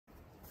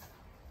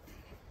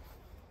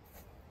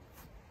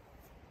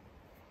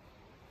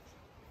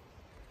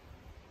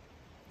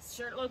Does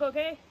the shirt look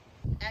okay?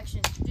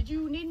 Action. Did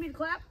you need me to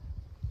clap?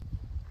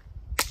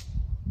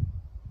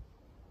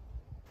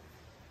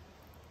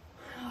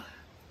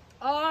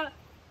 Hi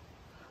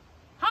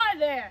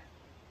there.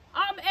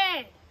 I'm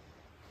Ed.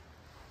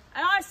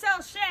 And I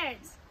sell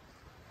sheds.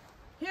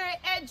 Here at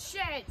Ed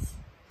Sheds.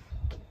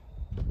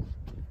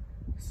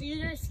 So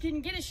you just can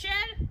get a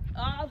shed.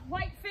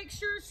 Light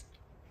fixtures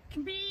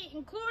can be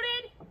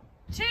included.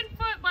 10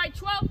 foot by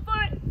 12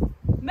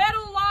 foot.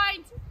 Metal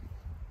lines.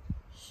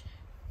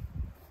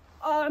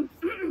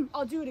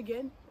 I'll do it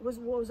again. What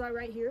was I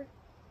right here?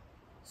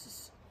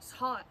 It's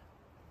hot.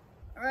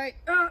 All right.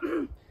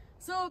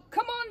 So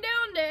come on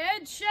down to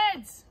Ed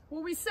Sheds,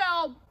 where we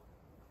sell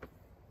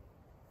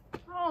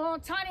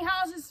tiny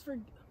houses for,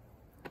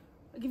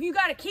 like, if you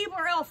got a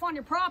Keebler elf on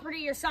your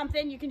property or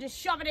something, you can just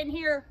shove it in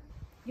here.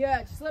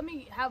 Yeah, just let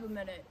me have a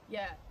minute.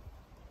 Yeah.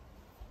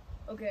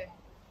 Okay.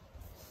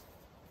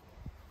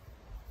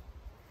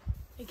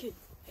 Hey kid,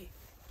 hey,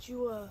 did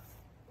you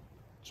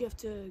have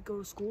to go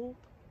to school?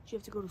 Do you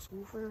have to go to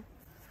school for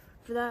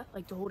that?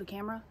 Like, to hold a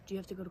camera? Do you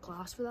have to go to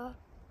class for that?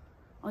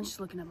 I'm just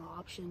looking at my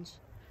options.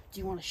 Do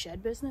you want a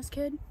shed business,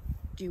 kid?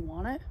 Do you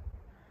want it?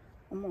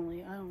 I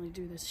only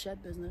do this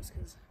shed business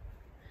because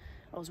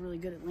I was really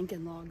good at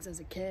Lincoln Logs as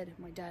a kid.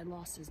 My dad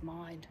lost his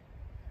mind.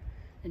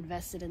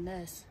 Invested in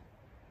this.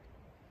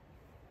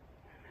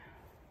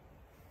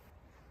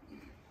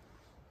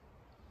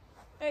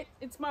 Hey,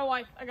 it's my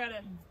wife. I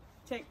gotta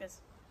take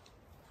this.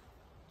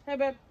 Hey,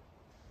 babe.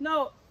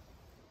 No.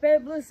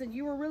 Babe, listen,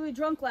 you were really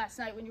drunk last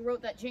night when you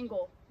wrote that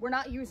jingle. We're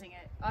not using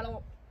it.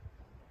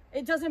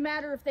 It doesn't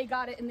matter if they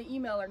got it in the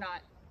email or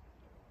not.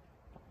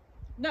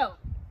 No,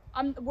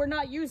 we're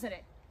not using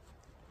it.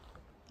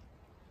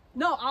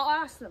 No, I'll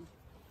ask them.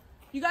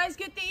 You guys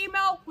get the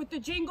email with the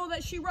jingle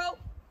that she wrote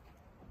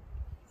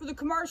for the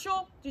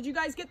commercial? Did you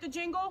guys get the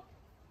jingle?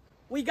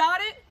 We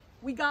got it?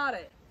 We got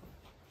it.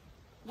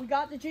 We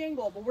got the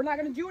jingle, but we're not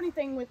gonna do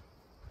anything with,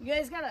 you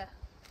guys got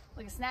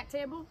like a snack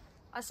table?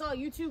 I saw a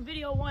YouTube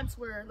video once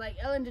where, like,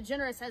 Ellen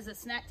DeGeneres has a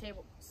snack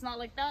table. It's not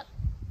like that.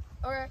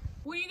 Or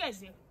what do you guys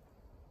do?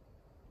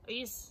 Are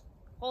you just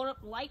hold up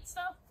light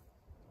stuff?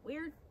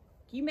 Weird.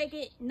 Can you make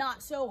it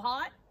not so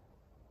hot?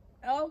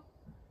 Oh?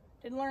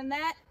 Didn't learn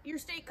that at your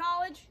state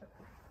college?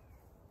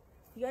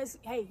 You guys,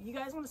 hey, you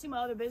guys want to see my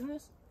other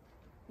business?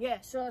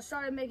 Yeah, so I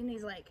started making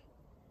these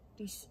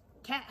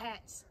cat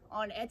hats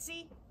on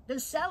Etsy. They're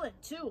selling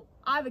too.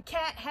 I have a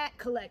cat hat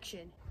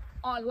collection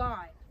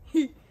online.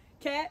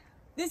 Cat,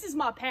 this is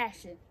my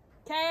passion.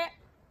 Cat,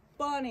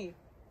 bunny.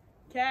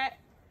 Cat,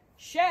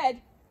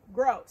 shed,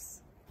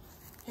 gross.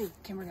 Hey,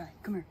 camera guy,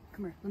 come here.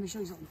 Let me show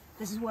you something.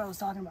 This is what I was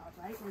talking about,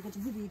 right? It gets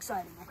really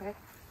exciting, okay?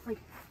 Like,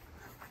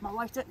 my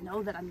wife doesn't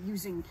know that I'm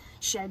using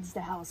sheds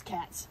to house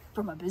cats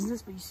for my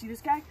business, but you see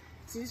this guy?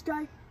 See this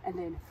guy? And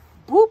then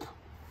boop,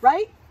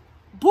 right?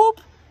 Boop.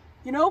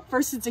 You know,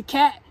 first it's a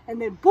cat,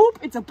 and then boop,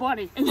 it's a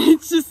bunny. And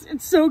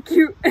it's so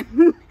cute.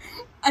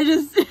 I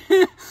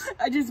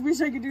just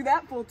wish I could do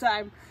that full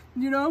time,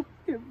 you know?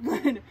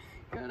 But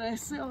gotta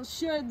sell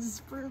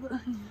sheds for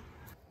the...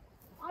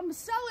 I'm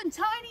selling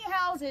tiny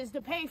houses to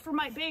pay for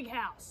my big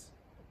house.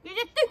 You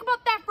just think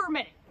about that for a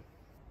minute.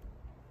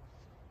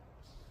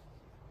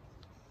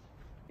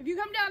 If you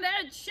come down to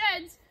Ed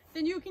Sheds,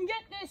 then you can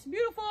get this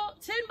beautiful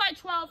 10 by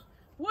 12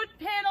 wood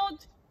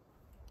paneled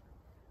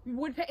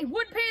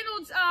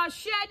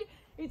shed.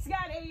 It's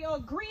got a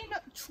green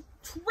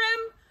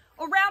trim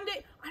around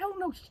it. I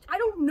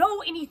don't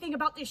know anything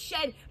about this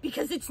shed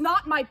because it's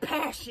not my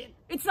passion.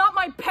 It's not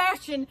my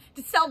passion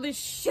to sell this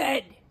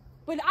shed.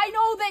 But I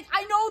know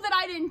that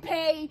I didn't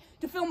pay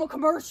to film a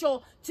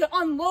commercial to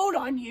unload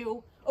on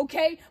you,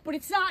 okay? But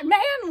it's not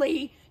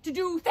manly to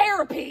do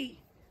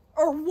therapy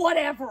or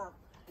whatever.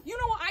 You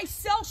know, I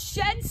sell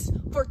sheds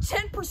for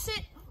 10%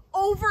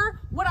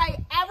 over what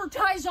I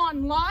advertise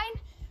online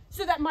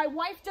so that my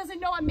wife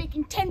doesn't know I'm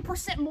making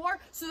 10% more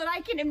so that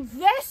I can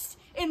invest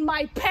in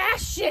my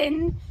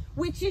passion,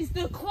 which is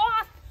the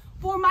cloth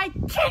for my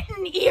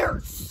kitten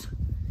ears.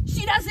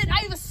 She doesn't,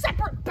 I have a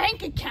separate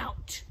bank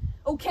account.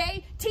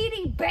 Okay?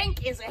 TD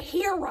Bank is a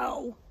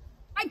hero.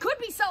 I could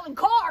be selling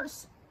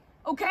cars,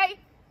 okay?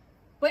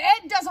 But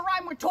Ed doesn't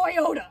rhyme with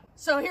Toyota,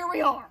 so here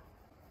we are.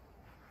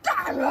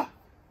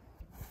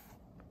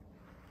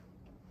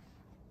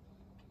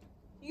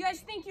 You guys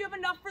think you have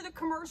enough for the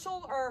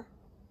commercial, or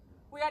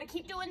we gotta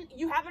keep doing,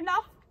 you have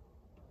enough?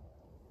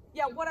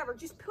 Yeah, whatever,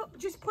 just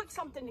put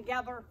something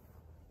together.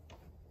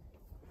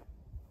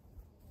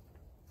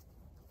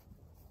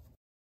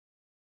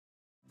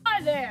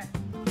 Hi there,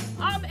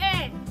 I'm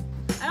Ed.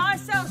 And I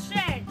sell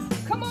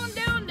sheds. Come on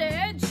down to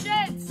Ed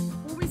Sheds,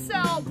 where we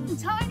sell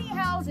tiny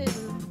houses,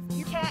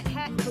 your cat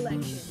hat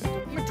collection,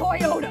 your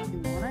Toyota. You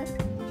want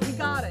it? We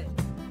got it.